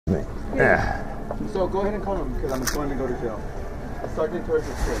So go ahead and call him because I'm going to go to jail. Sergeant Torres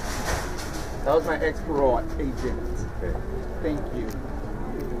is sick. That was my ex-parole agent. Okay. Thank you.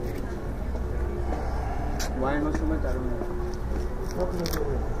 Why I know so much? I don't know.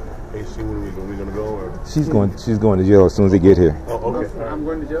 Hey, see when we gonna go or? She's going to jail as soon as they get here. Oh, okay. Right. I'm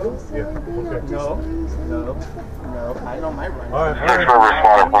going to jail? Yeah. Okay. No. I know my rights. All right.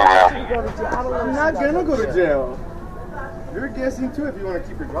 I'm not gonna go to jail. You're guessing too if you want to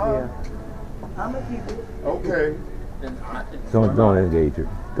keep your job. I'm gonna keep it. Okay. Don't engage her.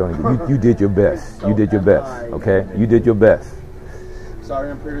 Don't engage. You did your best. You did your best. Okay. You did your best.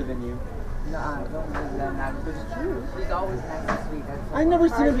 Sorry, I'm prettier than you. No, I don't believe that now. But it's true. She's always nice and sweet. I've never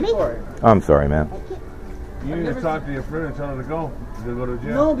seen her before. I'm sorry, man. You need to talk to your friend and tell her to go. You're gonna go to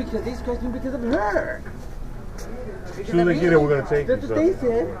jail. No, because they scratched me because of her. As soon as they get it, we're gonna take you. That's what they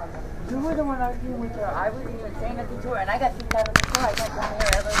said. You were the one arguing with her. I wasn't even saying nothing to her, and I got kicked out of the store. I can't come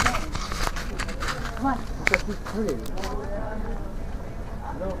here ever again. Come on. Because she's pretty.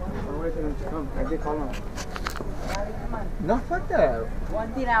 No, I'm waiting for him to come. I did call him. Come on. No, fuck that.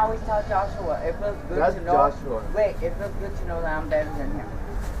 One thing I always tell Joshua, it feels good That's to know. Joshua. Wait, it feels good to know that I'm better than him.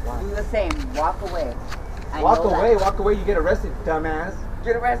 Do the same. Walk away. Walk away, you get arrested, dumbass.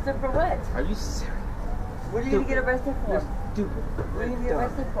 Get arrested for what? Are you serious? What are you going to get arrested for? You're stupid. What are you going to get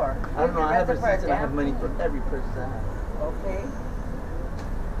arrested for? I don't know, I have Arrested for a receipts and I have damn money thing? for every purchase I have. Okay.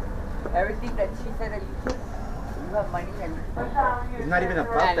 Everything that she said that you took, you have money and It's not even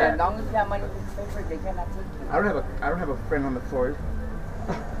about and that. as long as you have money to pay for it, they cannot take you. I don't have a friend on the force.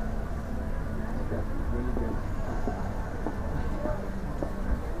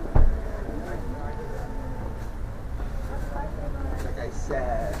 Like I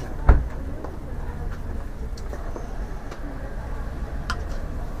said.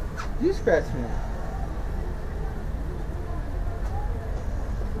 You scratch me.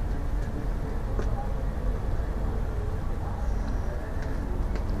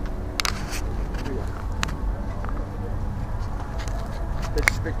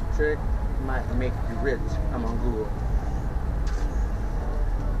 This tricky trick might make you rich. I'm on Google.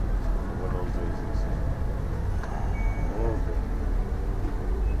 One of those days.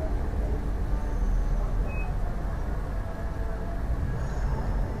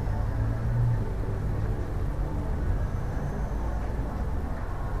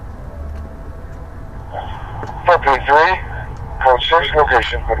 P3, code 6,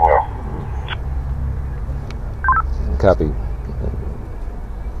 location Goodwill. Copy.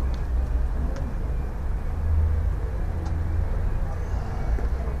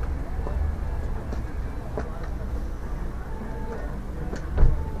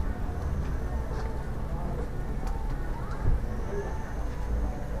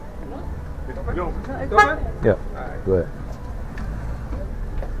 Go. Yeah. Go ahead.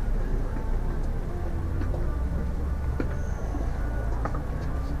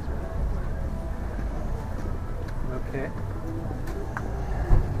 Okay.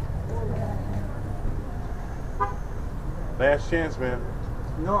 Last chance, man.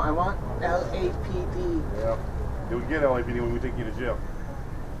 No, I want LAPD. Yeah. You'll get LAPD when we take you to jail.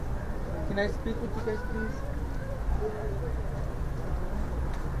 Can I speak with you guys, please?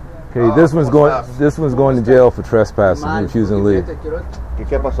 Okay, this one's going to jail for trespassing and refusing to leave.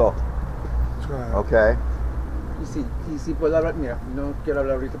 ¿Qué pasó? Okay. Y si puedo hablar, mira, no quiero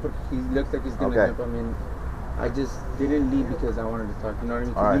hablar ahorita porque he looks like he's gonna Okay. help. I mean, I just didn't leave because I wanted to talk. You know what I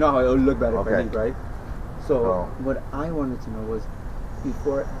mean? 'Cause All right. You know how it would look bad if I Okay. leave, right? So Oh. what I wanted to know was,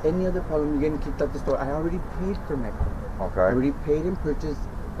 before any other problem, you're getting kicked out the store. I already paid for my car. I Okay. already paid and purchased,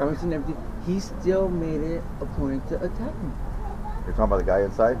 everything, everything. He still made it a point to attack me. You're talking about the guy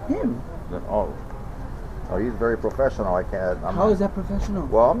inside? Him. Oh. Oh, he's very professional. I can't. How is that professional?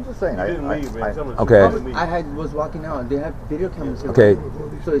 Well, I'm just saying. You didn't leave, man. Tell me the Okay. truth. You didn't leave. I was walking out. They have video cameras. here. Okay.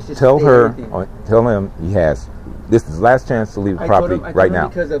 So it's just Tell stay her, everything. tell him he has. This is his last chance to leave the I told property him- I told right him now.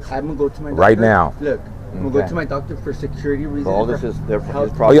 Because I'm gonna go to my doctor. Right now. Look, I'm gonna go Okay. to my doctor for security reasons. So all this for is their health-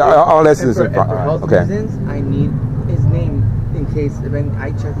 his Oh property. yeah, all this is and for health okay. reasons. I need his name in case when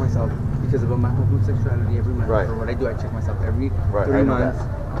I check myself because of my homosexuality every month. Right. For what I do, I check myself every Right, 3 I know months.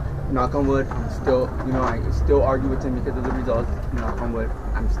 Knock on wood, I'm still, you know, I still argue with him because of the results. Knock on wood,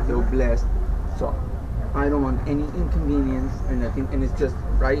 I'm still blessed. So I don't want any inconvenience or nothing. And it's just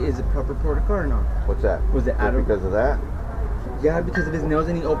right. Is it proper protocol or not? What's that? Was it Just out of- because of that? Yeah, because of his nails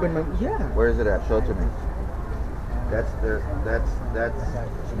and he opened my. Yeah. Where is it at? Show it to me. That's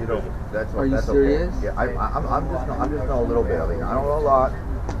you know that's. Are you that's serious? Okay. Yeah, I'm just know a little bit. I mean, I don't know a lot.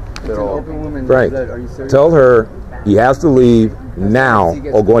 It's an open woman. Frank, Blood. Are you serious? tell her he has to leave now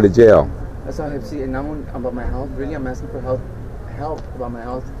or going to jail. That's all I have to see. And now about my health. Really, I'm asking for help about my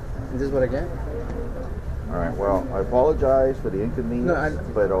health. Is this what I get? All right, well, I apologize for the inconvenience, No,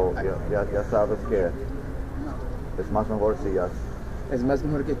 pero ya sabes que es más mejor si ya... Es más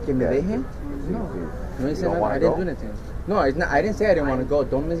mejor que me deje? No. No hice don't nada. wanna I didn't go? do anything. No, it's not, I didn't say I didn't want to go.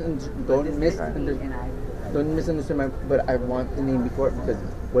 Don't misunderstand my... But I want the name before because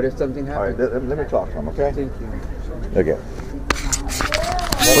what if something All right, happens? let me talk to him, okay? Thank you. Okay.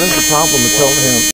 What is the problem with telling him